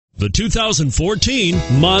The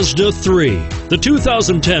 2014 Mazda 3. The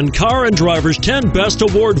 2010 Car and Driver's 10 Best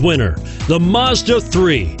Award winner. The Mazda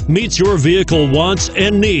 3 meets your vehicle wants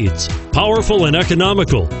and needs. Powerful and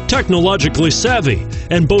economical, technologically savvy,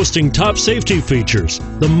 and boasting top safety features.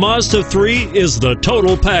 The Mazda 3 is the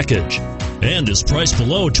total package and is priced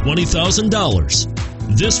below $20,000.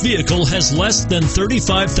 This vehicle has less than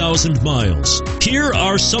 35,000 miles. Here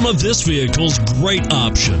are some of this vehicle's great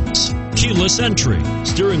options: keyless entry,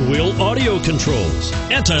 steering wheel audio controls,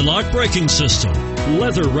 anti-lock braking system,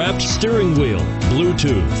 leather-wrapped steering wheel,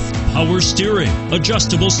 Bluetooth, power steering,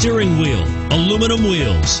 adjustable steering wheel, aluminum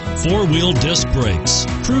wheels, four-wheel disc brakes,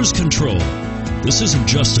 cruise control. This isn't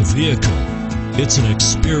just a vehicle, it's an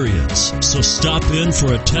experience. So stop in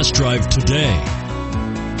for a test drive today.